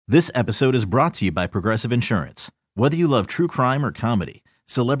This episode is brought to you by Progressive Insurance. Whether you love true crime or comedy,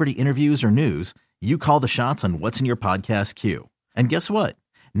 celebrity interviews or news, you call the shots on what's in your podcast queue. And guess what?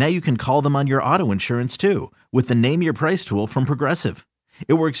 Now you can call them on your auto insurance too with the Name Your Price tool from Progressive.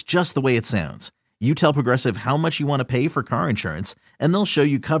 It works just the way it sounds. You tell Progressive how much you want to pay for car insurance, and they'll show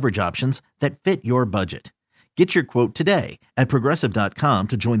you coverage options that fit your budget. Get your quote today at Progressive.com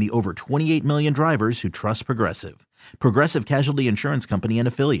to join the over 28 million drivers who trust Progressive. Progressive Casualty Insurance Company and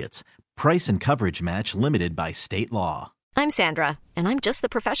Affiliates. Price and coverage match limited by state law. I'm Sandra, and I'm just the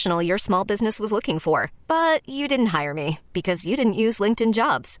professional your small business was looking for. But you didn't hire me because you didn't use LinkedIn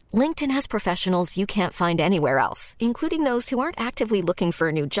Jobs. LinkedIn has professionals you can't find anywhere else, including those who aren't actively looking for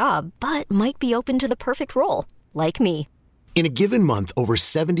a new job, but might be open to the perfect role, like me. In a given month, over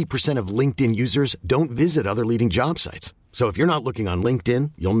 70% of LinkedIn users don't visit other leading job sites. So if you're not looking on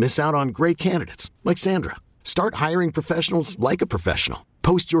LinkedIn, you'll miss out on great candidates like Sandra. Start hiring professionals like a professional.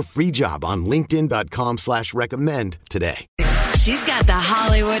 Post your free job on linkedin.com/recommend today. She's got the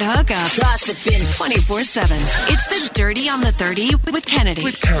Hollywood hookup, gossiping 24/7. It's the Dirty on the 30 with Kennedy.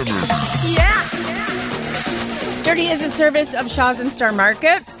 Yeah. Dirty is a service of Shaw's and Star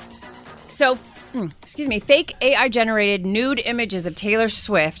Market. So, fake AI-generated nude images of Taylor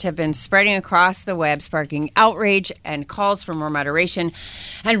Swift have been spreading across the web, sparking outrage and calls for more moderation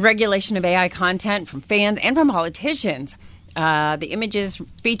and regulation of AI content from fans and from politicians. The images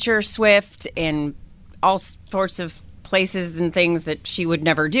feature Swift in all sorts of places and things that she would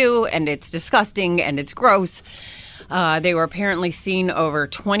never do, and it's disgusting and it's gross. They were apparently seen over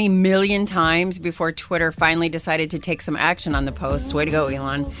 20 million times before Twitter finally decided to take some action on the post. Way to go,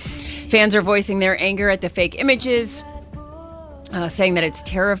 Elon. Fans are voicing their anger at the fake images, saying that it's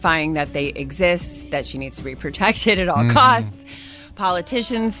terrifying that they exist, that she needs to be protected at all costs.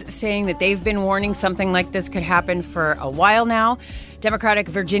 Politicians saying that they've been warning something like this could happen for a while now. Democratic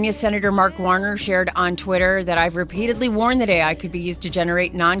Virginia Senator Mark Warner shared on Twitter that I've repeatedly warned that AI could be used to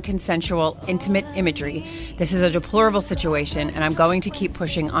generate non-consensual, intimate imagery. This is a deplorable situation, and I'm going to keep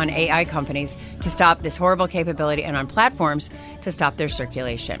pushing on AI companies to stop this horrible capability and on platforms to stop their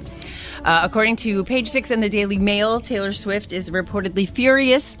circulation. According to Page 6 and the Daily Mail, Taylor Swift is reportedly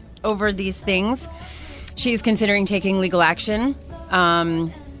furious over these things. She's considering taking legal action,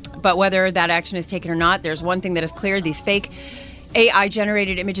 but whether that action is taken or not, there's one thing that is clear. These fake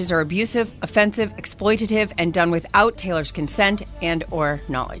AI-generated images are abusive, offensive, exploitative, and done without Taylor's consent and or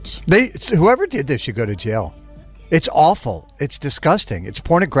knowledge. Whoever did this should go to jail. It's awful. It's disgusting. It's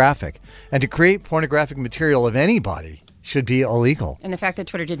pornographic. And to create pornographic material of anybody should be illegal. And the fact that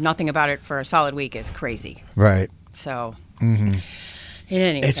Twitter did nothing about it for a solid week is crazy. Right. So... In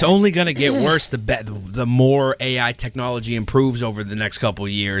any it's event. only going to get worse the more AI technology improves over the next couple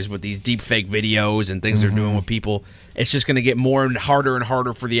of years with these deep fake videos and things they're doing with people. It's just going to get more and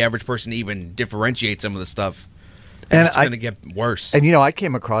harder for the average person to even differentiate some of the stuff. And it's going to get worse. And, I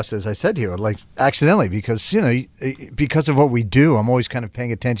came across, as I said to you, like accidentally because, because of what we do, I'm always kind of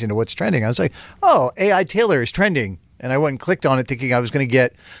paying attention to what's trending. I was like, oh, AI Taylor is trending. And I went and clicked on it thinking I was going to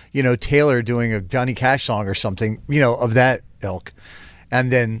get, Taylor doing a Johnny Cash song or something, of that ilk. And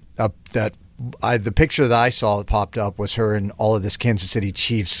then the picture that I saw that popped up was her and all of this Kansas City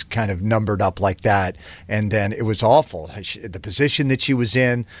Chiefs kind of numbered up like that. And then it was awful. The position that she was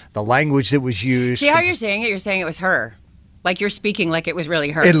in, the language that was used. See how you're saying it? You're saying it was her. Like you're speaking like it was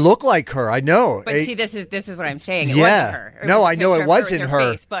really her. It looked like her. I know. But see, this is what I'm saying. It wasn't her. No, I know it wasn't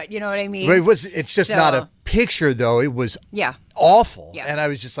her. Face, but you know what I mean? It's just not a picture, though. It was awful. Yeah. And I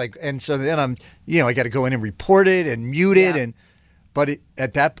was just like, and so then I got to go in and report it and mute it. But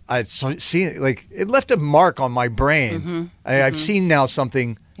I'd seen it, like, it left a mark on my brain. I've seen now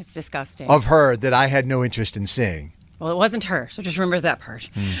something it's disgusting of her that I had no interest in seeing. Well, it wasn't her, so just remember that part.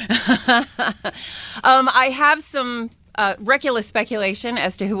 I have some reckless speculation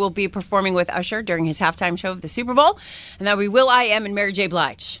as to who will be performing with Usher during his halftime show of the Super Bowl, and that will be Will.i.am and Mary J.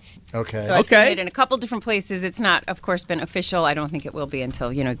 Blige. Okay. So I've seen it in a couple different places. It's not, of course, been official. I don't think it will be until,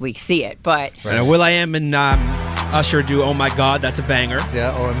 we see it. But right. Will.i.am and Usher do Oh My God. That's a banger.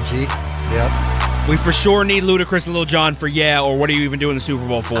 Yeah, OMG. Yep. We for sure need Ludacris and Lil Jon for or what are you even doing the Super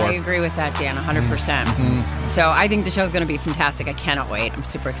Bowl for? I agree with that, Dan, 100%. So I think the show's going to be fantastic. I cannot wait. I'm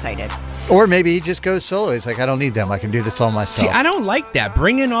super excited. Or maybe he just goes solo. He's like, I don't need them. I can do this all myself. See, I don't like that.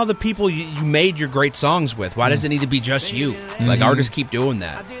 Bring in all the people you made your great songs with. Why does it need to be just you? Like, artists keep doing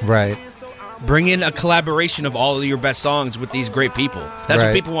that. Right. Bring in a collaboration of all of your best songs with these great people. That's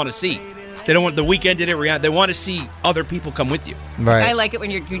what people want to see. They don't want The Weeknd did it. Rihanna. They want to see other people come with you. Right. I like it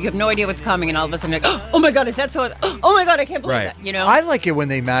when you have no idea what's coming, and all of a sudden you're like, oh my God, is that so? Oh my God, I can't believe that. I like it when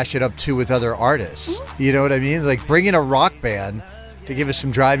they mash it up too with other artists. You know what I mean? Like bring in a rock band to give us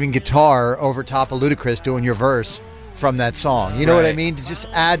some driving guitar over top of Ludacris doing your verse from that song. You know what I mean? To just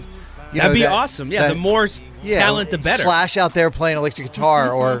add... That'd be awesome. Yeah, the more talent, the better. Slash out there playing electric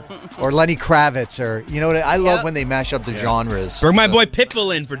guitar or Lenny Kravitz or, you know what? I love when they mash up the genres. Bring my boy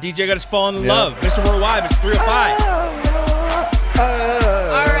Pitbull in for DJ Got Us Falling in Love. Mr. Worldwide, Mr. 305.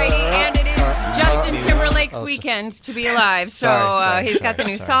 Alrighty, and it is Justin Timberlake's weekend to be alive. So he's got the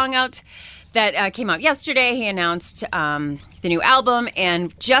new song out that came out yesterday. He announced the new album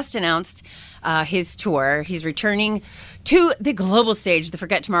and just announced his tour. He's returning to the global stage, the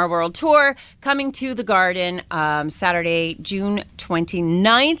Forget Tomorrow World Tour, coming to the Garden Saturday, June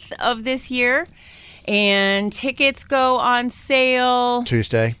 29th of this year. And tickets go on sale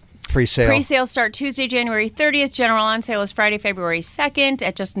Tuesday. Pre-sale. Pre-sale start Tuesday, January 30th. General on sale is Friday, February 2nd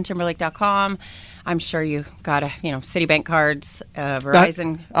at justintimberlake.com. I'm sure you got Citibank cards,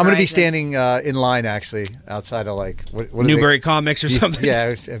 Verizon. I'm going to be standing in line, actually, outside of what Newbury Comics or something.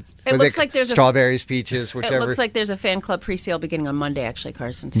 Yeah. It looks like there's strawberries, peaches, whichever. It looks like there's a fan club pre-sale beginning on Monday, actually,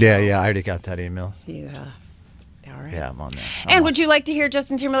 Carson. So yeah, I already got that email. Yeah. All right. Yeah, I'm on that. And would you like to hear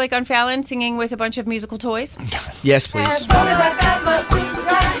Justin Timberlake on Fallon singing with a bunch of musical toys? Yes, please.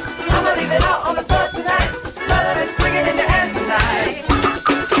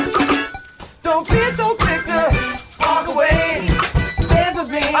 Don't be so quick to walk away.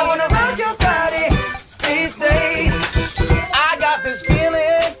 I wanna rock your body, stay. I got this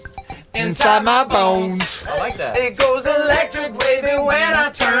feeling inside my bones. I like that. It goes electric wavy when I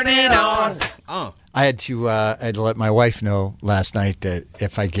turn it on. Oh. I had to let my wife know last night that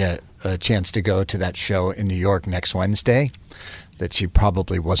if I get a chance to go to that show in New York next Wednesday, that she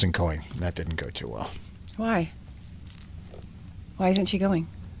probably wasn't going. That didn't go too well. Why? Why isn't she going?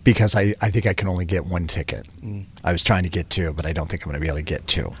 Because I think I can only get one ticket. I was trying to get two, but I don't think I'm going to be able to get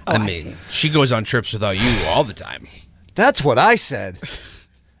two. Oh, I mean, she goes on trips without you all the time. That's what I said.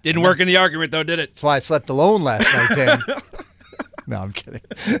 Didn't work in the argument, though, did it? That's why I slept alone last night, Dan. No, I'm kidding.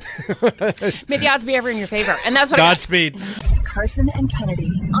 May the odds be ever in your favor. And that's what Godspeed. Carson and Kennedy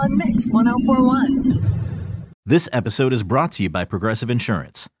on Mix 104.1. This episode is brought to you by Progressive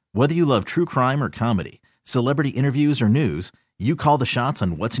Insurance. Whether you love true crime or comedy, celebrity interviews or news, you call the shots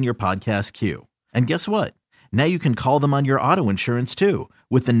on what's in your podcast queue. And guess what? Now you can call them on your auto insurance too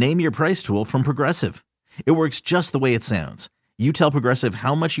with the Name Your Price tool from Progressive. It works just the way it sounds. You tell Progressive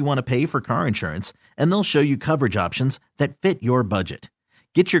how much you want to pay for car insurance, and they'll show you coverage options that fit your budget.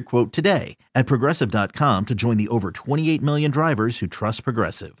 Get your quote today at Progressive.com to join the over 28 million drivers who trust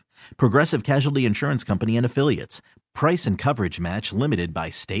Progressive. Progressive Casualty Insurance Company and Affiliates. Price and coverage match limited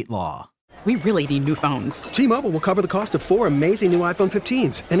by state law. We really need new phones. T-Mobile will cover the cost of 4 amazing new iPhone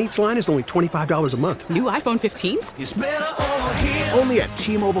 15s, and each line is only $25 a month. New iPhone 15s? It's better over here. Only at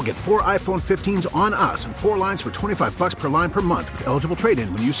T-Mobile, get 4 iPhone 15s on us and 4 lines for $25 per line per month with eligible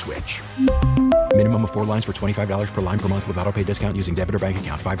trade-in when you switch. Minimum of 4 lines for $25 per line per month with autopay discount using debit or bank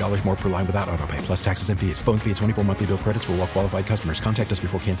account. $5 more per line without autopay, plus taxes and fees. Phone fee at 24 monthly bill credits for well-qualified customers. Contact us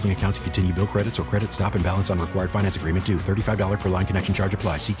before canceling account to continue bill credits or credit stop and balance on required finance agreement due. $35 per line connection charge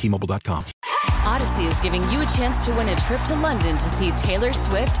applies. See T-Mobile.com. Odyssey is giving you a chance to win a trip to London to see Taylor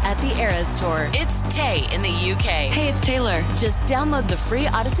Swift at the Eras Tour. It's Tay in the UK. Hey, it's Taylor. Just download the free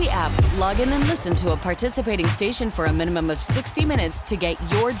Odyssey app, log in and listen to a participating station for a minimum of 60 minutes to get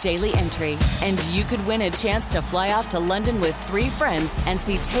your daily entry. And you could win a chance to fly off to London with 3 friends and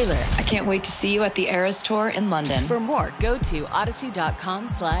see Taylor. I can't wait to see you at the Eras Tour in London. For more, go to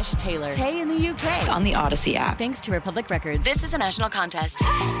odyssey.com/Taylor. Tay in the UK. It's on the Odyssey app. Thanks to Republic Records. This is a national contest.